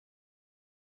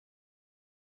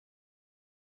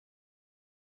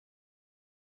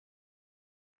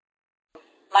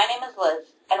my name is Liz,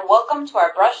 and welcome to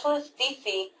our Brushless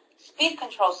DC Speed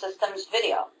Control Systems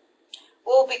video.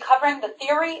 We will be covering the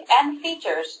theory and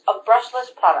features of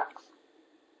brushless products.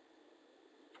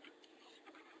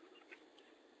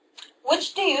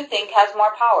 Which do you think has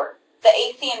more power, the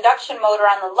AC induction motor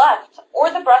on the left or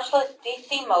the brushless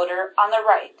DC motor on the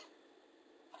right?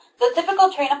 The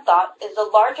typical train of thought is the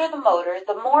larger the motor,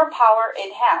 the more power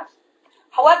it has.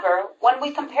 However, when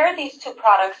we compare these two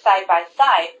products side by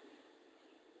side,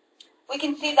 we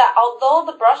can see that although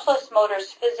the brushless motor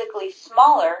is physically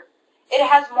smaller, it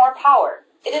has more power.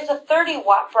 It is a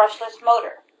 30-watt brushless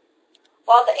motor,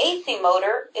 while the AC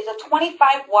motor is a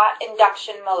 25-watt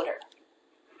induction motor.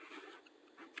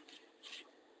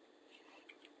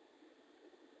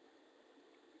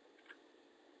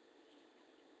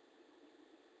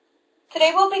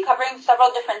 Today we'll be covering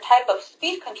several different types of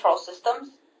speed control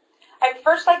systems. I'd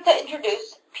first like to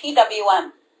introduce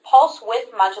PWM, Pulse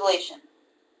Width Modulation.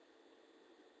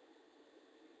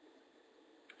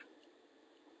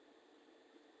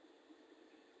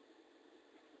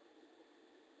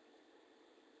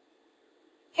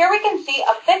 Here we can see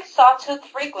a fixed sawtooth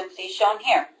frequency shown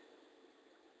here.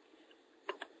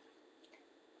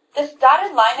 This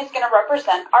dotted line is going to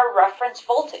represent our reference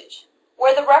voltage.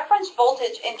 Where the reference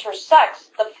voltage intersects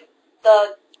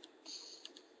the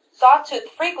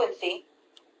sawtooth frequency,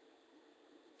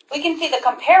 we can see the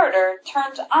comparator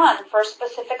turns on for a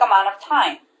specific amount of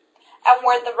time. And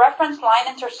where the reference line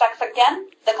intersects again,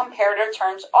 the comparator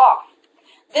turns off.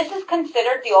 This is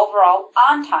considered the overall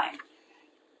on time.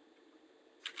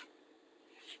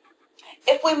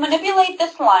 If we manipulate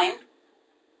this line,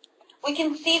 we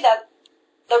can see that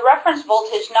the reference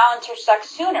voltage now intersects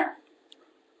sooner.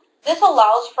 This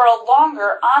allows for a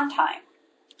longer on time.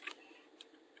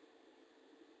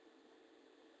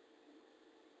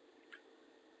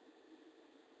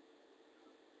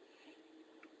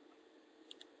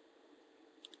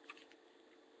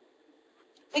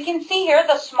 We can see here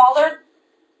the smaller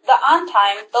the on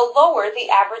time, the lower the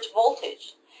average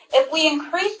voltage. If we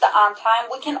increase the on time,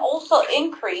 we can also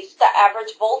increase the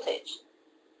average voltage.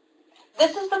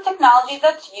 This is the technology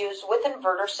that's used with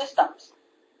inverter systems.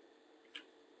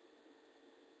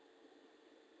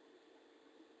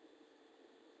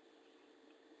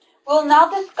 We'll now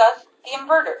discuss the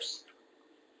inverters.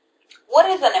 What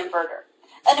is an inverter?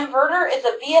 An inverter is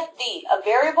a VFD, a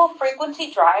variable frequency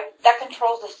drive that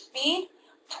controls the speed,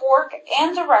 torque,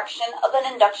 and direction of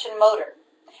an induction motor.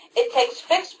 It takes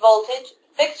fixed voltage,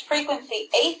 fixed frequency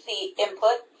AC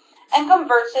input and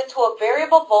converts it to a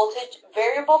variable voltage,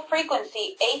 variable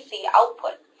frequency AC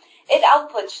output. It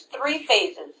outputs three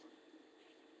phases.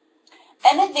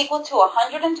 N is equal to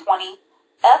 120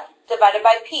 F divided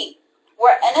by P,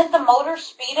 where N is the motor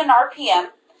speed in RPM,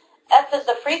 F is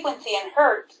the frequency in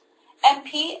Hertz, and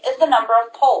P is the number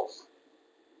of poles.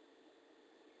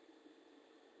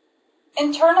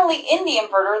 Internally in the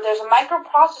inverter, there's a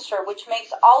microprocessor which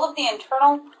makes all of the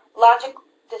internal logic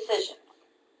decisions.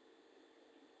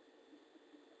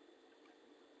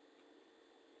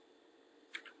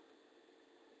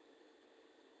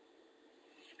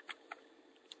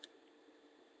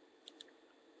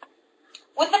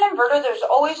 With an inverter, there's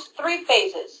always three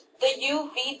phases, the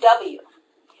UVW.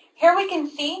 Here we can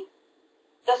see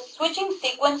the switching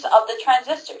sequence of the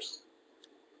transistors.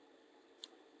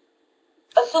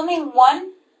 Assuming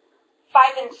 1, 5,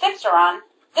 and 6 are on,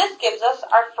 this gives us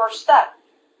our first step.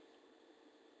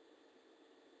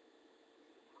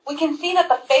 We can see that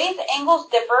the phase angles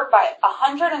differ by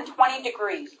 120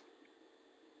 degrees.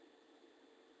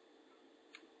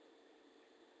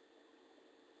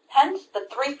 Hence the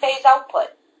three-phase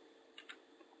output.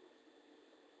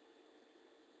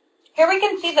 Here we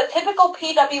can see the typical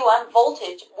PWM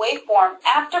voltage waveform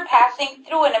after passing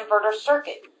through an inverter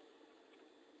circuit.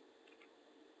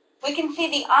 We can see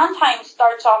the on time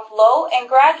starts off low and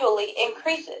gradually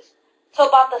increases to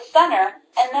about the center,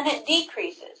 and then it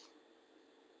decreases.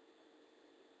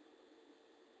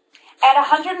 At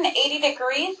 180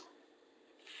 degrees,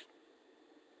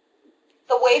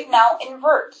 the wave now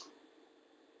inverts,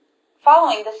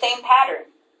 following the same pattern.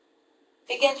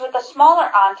 Begins with a smaller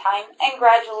on time and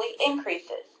gradually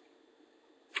increases.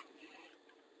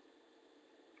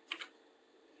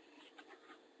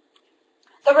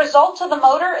 The result of the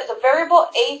motor is a variable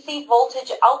AC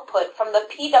voltage output from the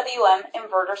PWM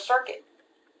inverter circuit.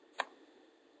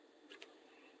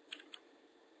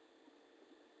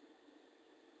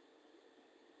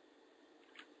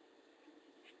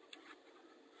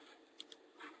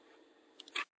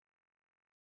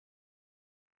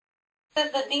 This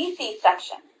is the DC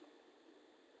section.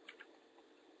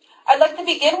 I'd like to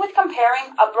begin with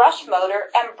comparing a brush motor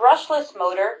and brushless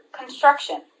motor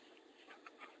construction.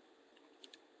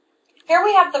 Here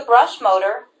we have the brush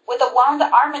motor with a wound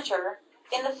armature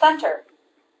in the center.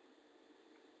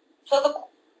 So the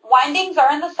windings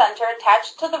are in the center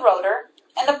attached to the rotor,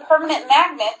 and the permanent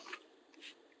magnets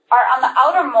are on the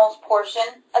outermost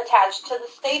portion attached to the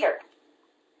stator.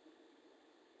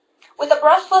 With a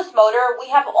brushless motor, we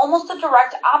have almost a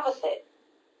direct opposite.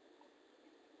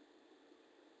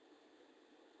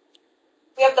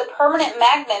 We have the permanent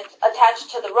magnets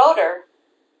attached to the rotor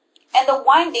and the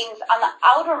windings on the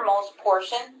outermost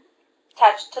portion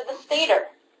attached to the stator.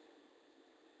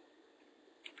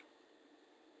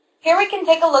 Here we can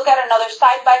take a look at another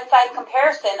side-by-side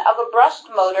comparison of a brushed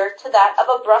motor to that of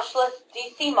a brushless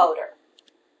DC motor.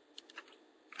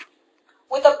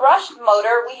 With a brushed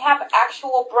motor, we have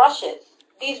actual brushes.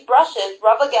 These brushes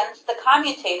rub against the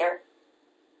commutator.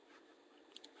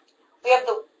 We have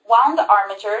the wound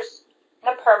armatures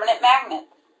and a permanent magnet.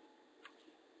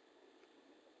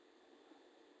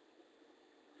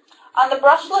 On the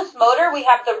brushless motor, we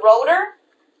have the rotor,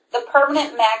 the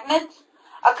permanent magnets,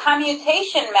 a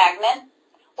commutation magnet,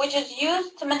 which is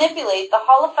used to manipulate the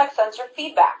Hall effect sensor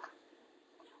feedback.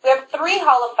 We have 3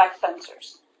 Hall effect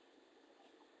sensors.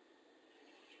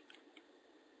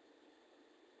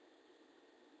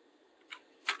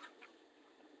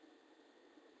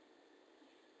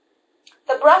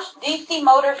 The brushed DC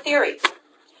motor theory.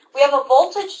 We have a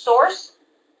voltage source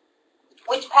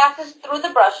which passes through the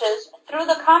brushes, through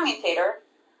the commutator,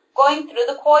 going through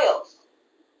the coils.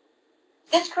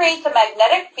 This creates a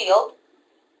magnetic field,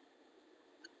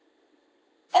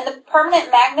 and the permanent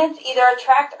magnets either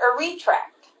attract or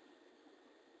retract,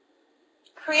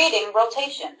 creating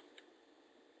rotation.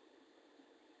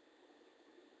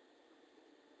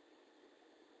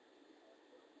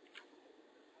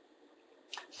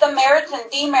 Some merits and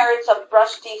demerits of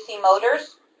brushed DC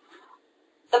motors.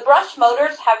 The brush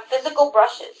motors have physical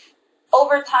brushes.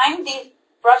 Over time, these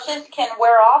brushes can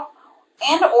wear off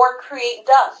and or create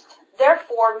dust.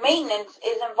 Therefore, maintenance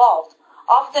is involved,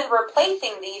 often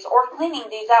replacing these or cleaning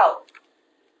these out.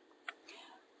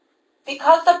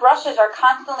 Because the brushes are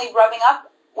constantly rubbing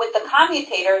up with the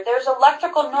commutator, there's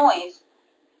electrical noise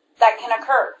that can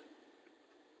occur.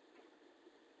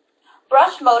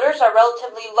 Brush motors are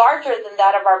relatively larger than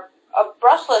that of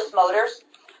brushless motors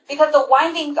because the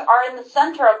windings are in the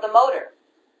center of the motor.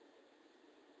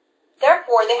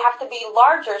 Therefore, they have to be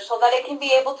larger so that it can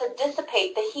be able to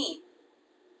dissipate the heat.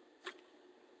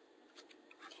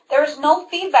 There is no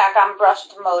feedback on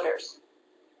brushed motors.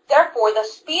 Therefore, the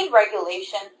speed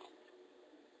regulation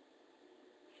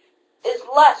is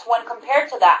less when compared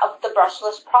to that of the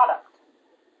brushless product.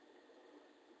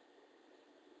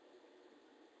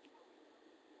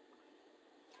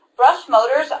 Brush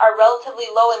motors are relatively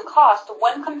low in cost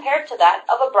when compared to that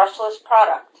of a brushless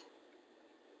product.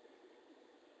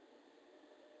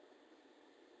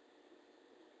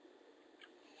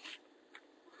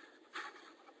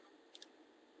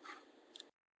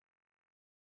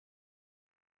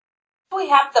 We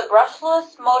have the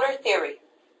brushless motor theory.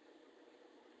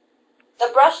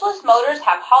 The brushless motors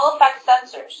have Hall effect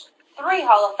sensors, 3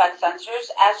 Hall effect sensors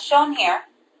as shown here.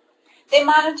 They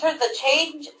monitor the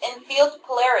change in field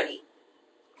polarity.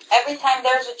 Every time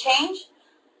there's a change,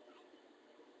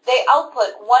 they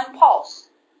output 1 pulse.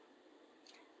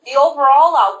 The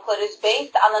overall output is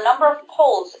based on the number of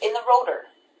poles in the rotor.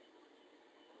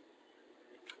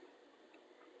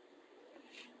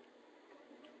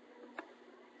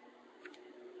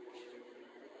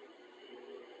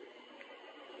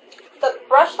 The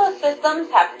brushless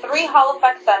systems have 3 Hall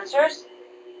effect sensors.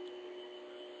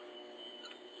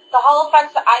 The Hall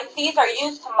effects ICs are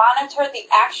used to monitor the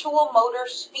actual motor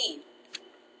speed.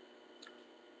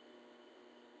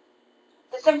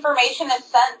 This information is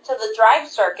sent to the drive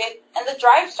circuit, and the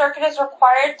drive circuit is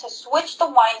required to switch the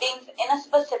windings in a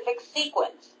specific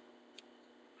sequence.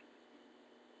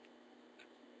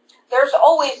 There's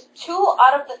always 2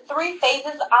 out of the 3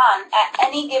 phases on at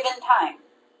any given time.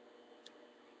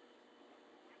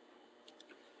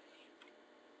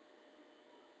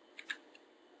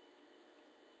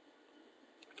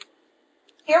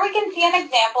 Here we can see an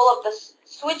example of the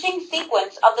switching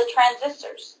sequence of the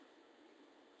transistors.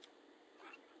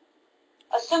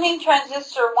 Assuming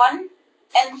transistor 1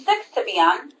 and 6 to be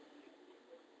on,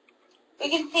 we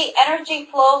can see energy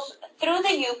flows through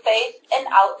the U phase and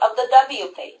out of the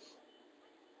W phase.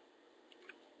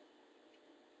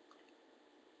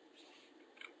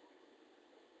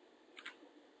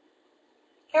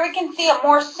 Here we can see a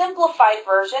more simplified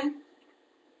version.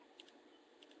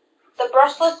 The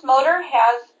brushless motor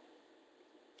has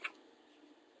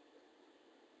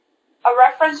a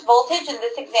reference voltage, in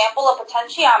this example a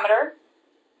potentiometer.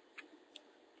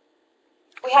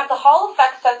 We have the Hall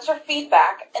effect sensor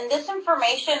feedback, and this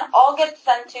information all gets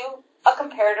sent to a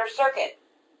comparator circuit,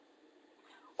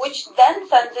 which then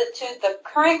sends it to the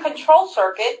current control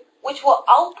circuit, which will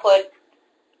output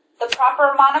the proper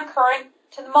amount of current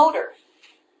to the motor,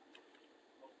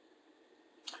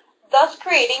 thus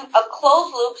creating a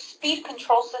closed-loop speed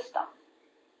control system.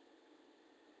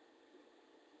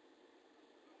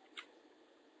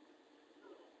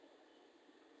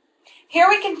 Here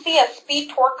we can see a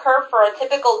speed-torque curve for a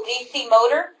typical DC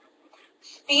motor.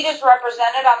 Speed is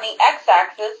represented on the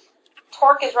x-axis,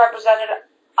 torque is represented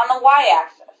on the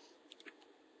y-axis.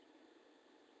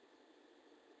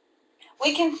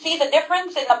 We can see the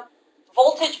difference in the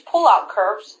voltage pull-out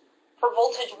curves for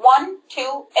voltage 1,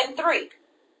 2, and 3.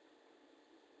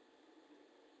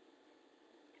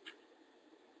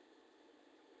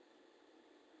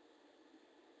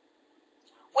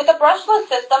 With a brushless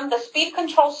system, the speed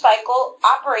control cycle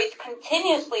operates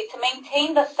continuously to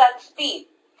maintain the set speed.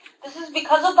 This is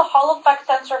because of the Hall effect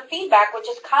sensor feedback, which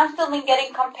is constantly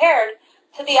getting compared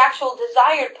to the actual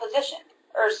desired position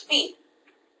or speed.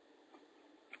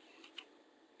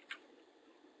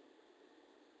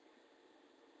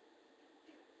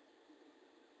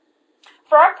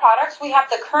 For our products, we have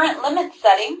the current limit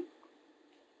setting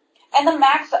and the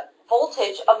max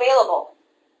voltage available.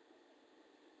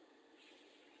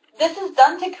 This is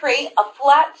done to create a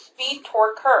flat speed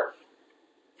torque curve.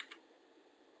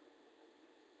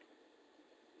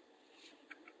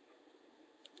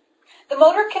 The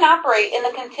motor can operate in the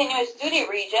continuous duty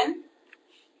region,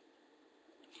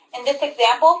 in this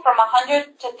example from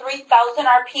 100 to 3,000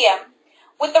 RPM,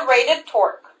 with a rated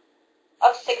torque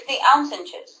of 60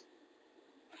 ounce-inches.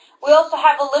 We also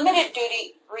have a limited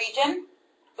duty region,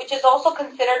 which is also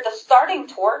considered the starting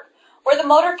torque, where the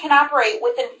motor can operate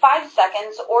within 5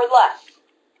 seconds or less.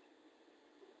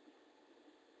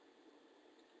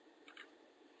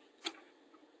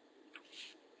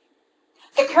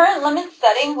 The current limit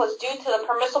setting was due to the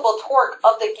permissible torque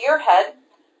of the gear head,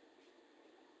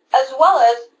 as well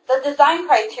as the design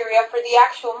criteria for the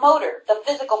actual motor, the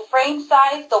physical frame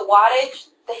size, the wattage,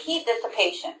 the heat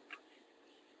dissipation.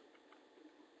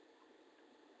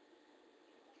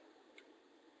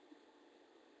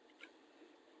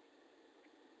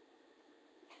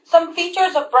 Some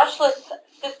features of brushless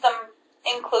system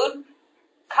include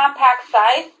compact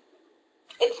size,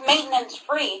 it's maintenance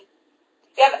free,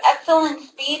 you have excellent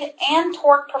speed and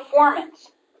torque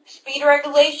performance, speed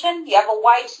regulation, you have a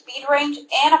wide speed range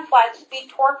and a flat speed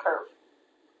torque curve.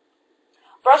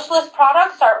 Brushless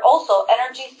products are also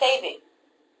energy saving.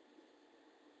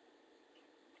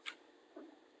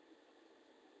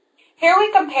 Here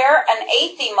we compare an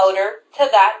AC motor to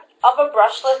that of a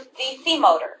brushless DC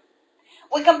motor.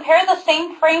 We compare the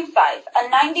same frame size, a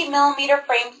 90 millimeter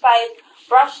frame size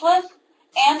brushless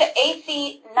and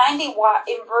AC 90 watt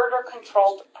inverter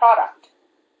controlled product.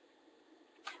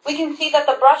 We can see that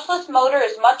the brushless motor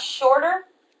is much shorter,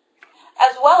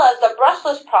 as well as the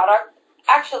brushless product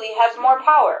actually has more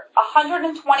power, a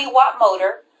 120 watt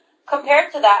motor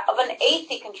compared to that of an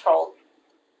AC controlled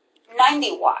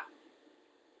 90 watt.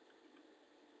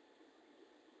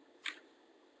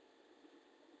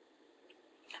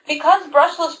 Because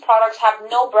brushless products have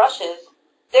no brushes,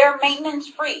 they are maintenance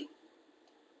free.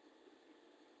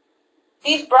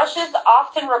 These brushes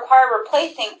often require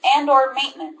replacing and/or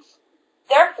maintenance.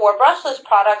 Therefore, brushless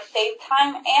products save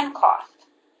time and cost.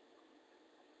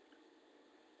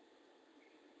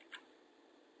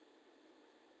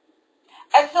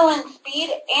 Excellent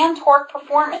speed and torque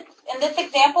performance. In this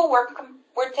example,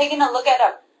 we're taking a look at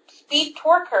a speed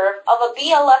torque curve of a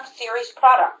BLF series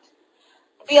product.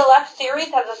 The BLF series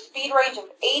has a speed range of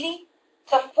 80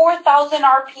 to 4,000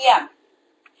 RPM.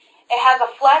 It has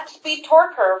a flat speed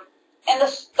torque curve, and the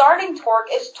starting torque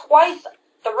is twice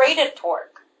the rated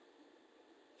torque.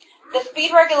 The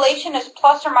speed regulation is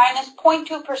plus or minus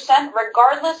 0.2%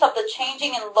 regardless of the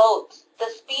changing in loads. The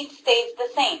speed stays the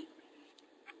same.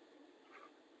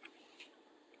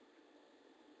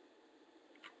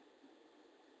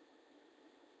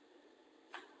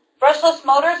 Brushless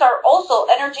motors are also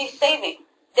energy saving.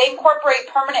 They incorporate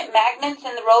permanent magnets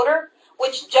in the rotor,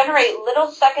 which generate little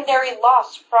secondary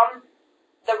loss from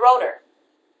the rotor.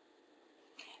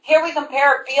 Here we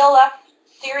compare a BLF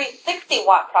Series 60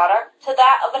 watt product to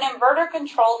that of an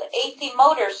inverter-controlled AC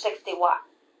motor 60 watt.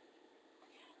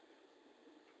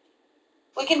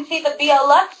 We can see the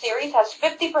BLF series has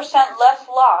 50% less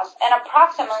loss and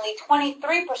approximately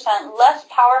 23% less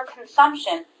power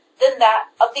consumption than that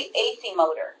of the AC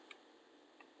motor.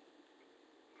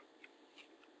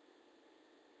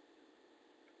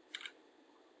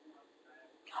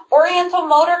 Oriental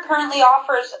Motor currently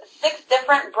offers 6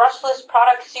 different brushless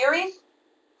product series.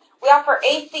 We offer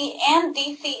AC and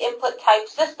DC input type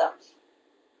systems.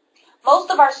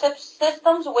 Most of our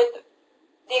systems, with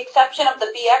the exception of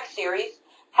the BX series,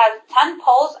 has 10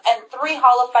 pulse and 3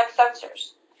 Hall effect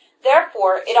sensors.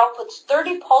 Therefore, it outputs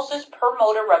 30 pulses per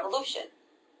motor revolution.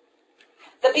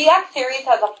 The BX series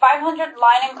has a 500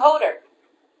 line encoder.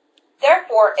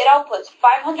 Therefore, it outputs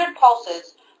 500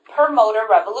 pulses per motor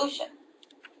revolution.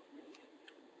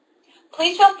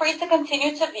 Please feel free to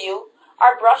continue to view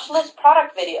our brushless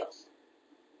product videos.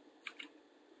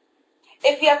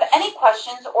 If you have any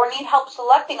questions or need help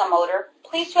selecting a motor,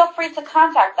 please feel free to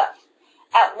contact us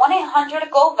at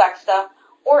 1-800-GO-VEXTA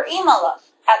or email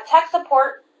us at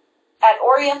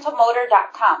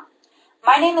techsupport@orientalmotor.com.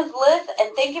 My name is Liz,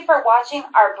 and thank you for watching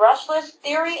our brushless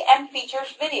theory and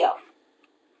features video.